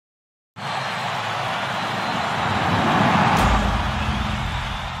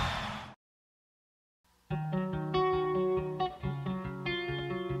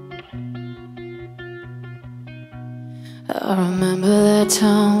I remember that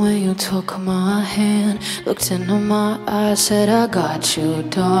time when you took my hand, looked into my eyes, said I got you,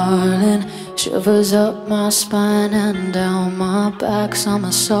 darling. Shivers up my spine and down my back,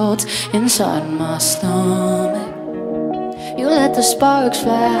 somersaults inside my stomach. You let the sparks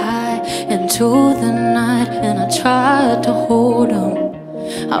fly high into the night, and I tried to hold them.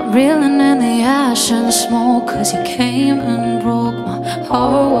 I'm reeling in the ash and smoke, 'cause you came and broke my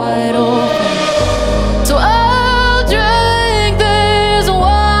heart wide open. So I'll drink this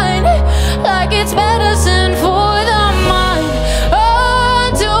wine like it's medicine for the mind.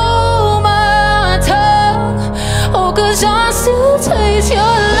 Onto my tongue, oh, 'cause I still taste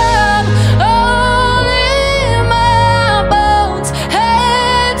your love all in my bones,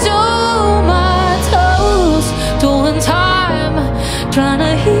 head to my toes, doing time, trying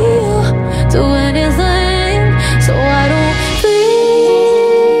to heal, do anything so I don't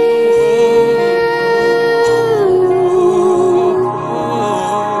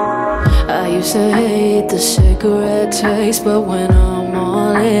used to hate the cigarette taste, but when I'm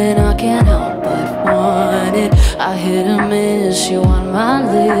all in, I can't help but want it. I hit and miss you on my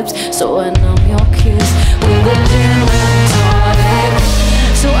lips, so I numb your kiss with a gin and tonic.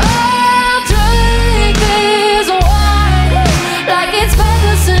 So I'll drink this wine like it's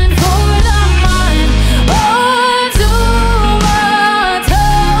medicine for the mind. Onto my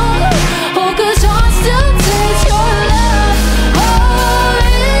tongue, oh, 'cause I still taste your love all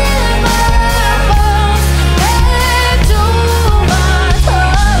in my bones, head to my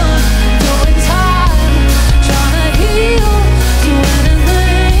toes, doing time, trying to heal, do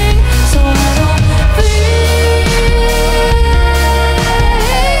anything so I don't feel you.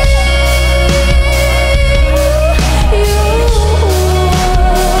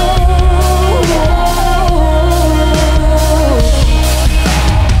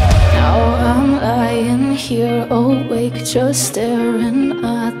 Now I'm lying here awake, just staring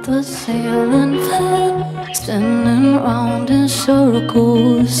at the ceiling fan, spinning round in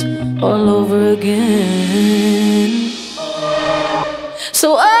circles all over again. So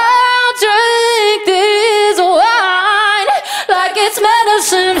I'll drink this wine like it's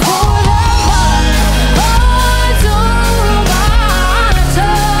medicine